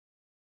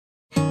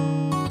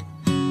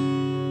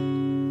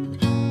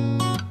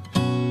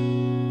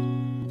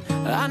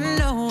I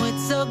know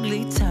it's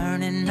ugly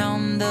turning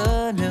on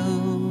the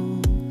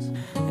news.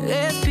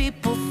 There's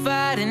people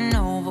fighting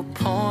over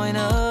point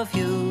of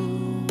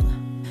view.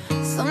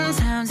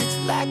 Sometimes it's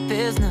like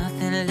there's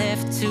nothing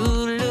left to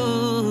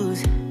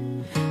lose,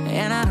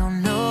 and I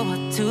don't know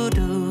what to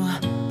do,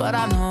 but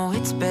I know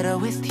it's better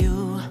with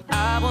you.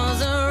 I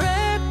was a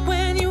wreck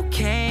when you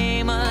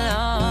came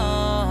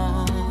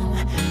along,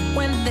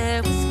 when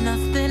there was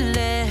nothing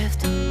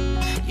left.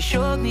 You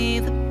showed me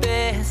the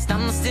best.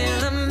 I'm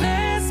still a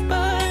mess,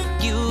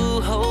 but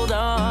you hold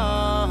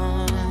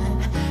on.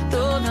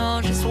 Don't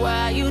know just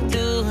why you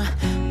do,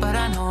 but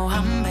I know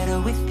I'm better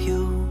with you.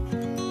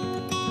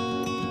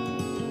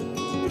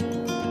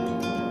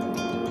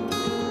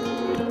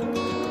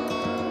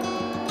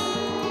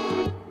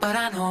 But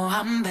I know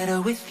I'm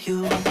better with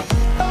you.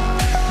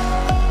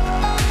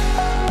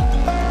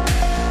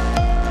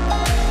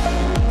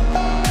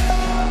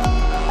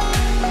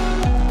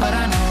 But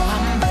I know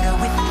I'm better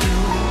with you.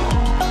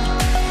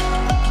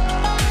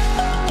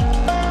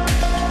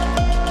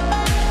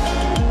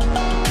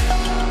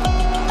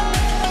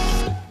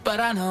 But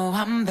I know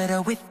I'm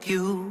better with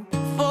you.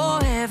 For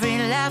every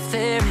laugh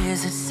there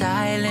is a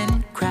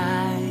silent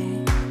cry.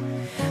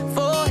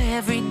 For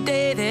every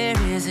day there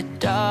is a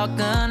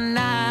darker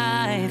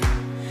night.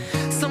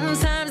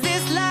 Sometimes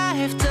this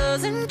life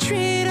doesn't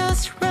treat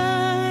us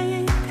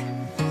right,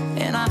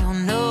 and I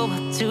don't know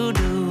what to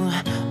do,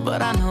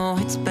 but I know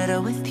it's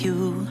better with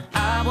you.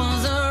 I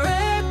was a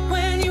wreck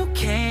when you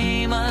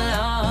came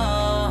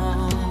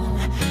along,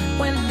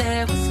 when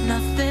there was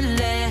nothing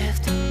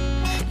left.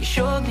 You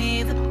showed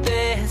me the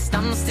best.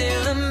 I'm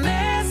still a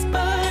mess,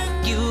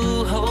 but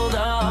you hold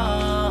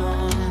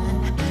on.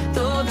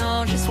 Don't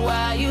know just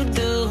why you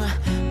do,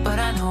 but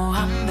I know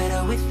I'm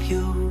better with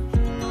you.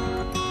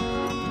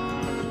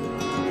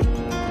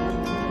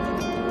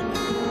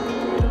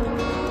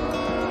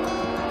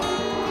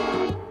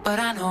 But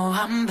I know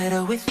I'm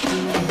better with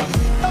you.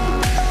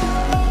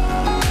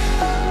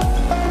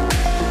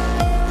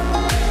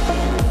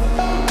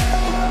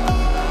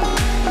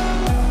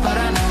 But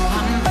I know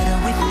I'm better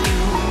with you.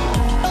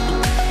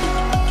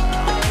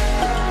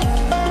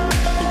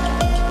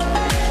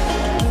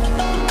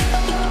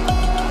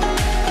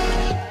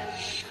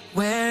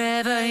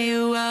 Wherever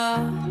you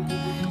are,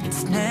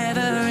 it's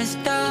never as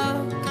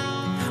dark.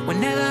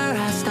 Whenever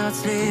I start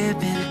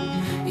slipping,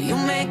 you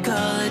make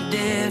all the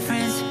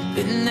difference.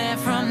 Been there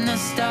from the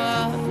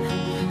start.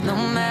 No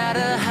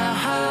matter how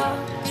hard,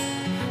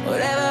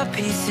 whatever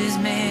piece is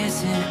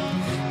missing,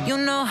 you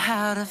know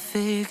how to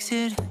fix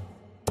it.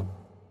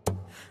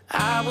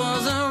 I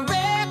was a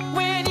wreck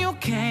when you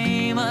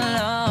came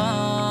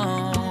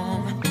along,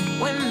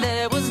 when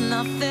there was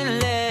nothing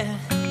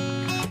left.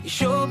 You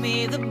showed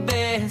me the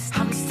best.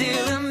 I'm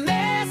still a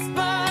mess,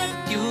 but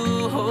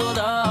you hold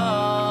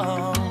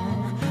on.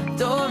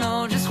 Don't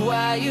know just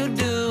why you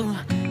do,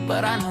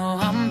 but I know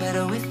I'm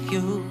better with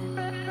you.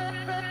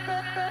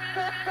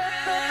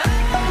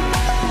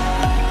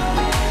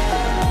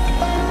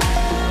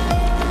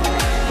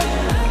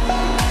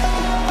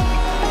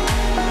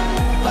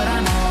 But I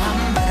know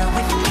I'm better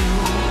with you.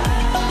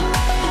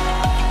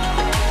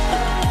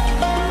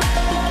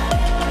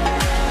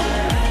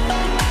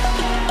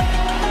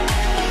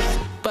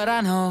 But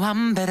I know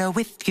I'm better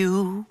with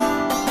you. What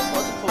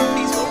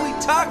are we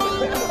talking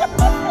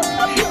about?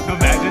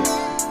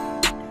 Imagine.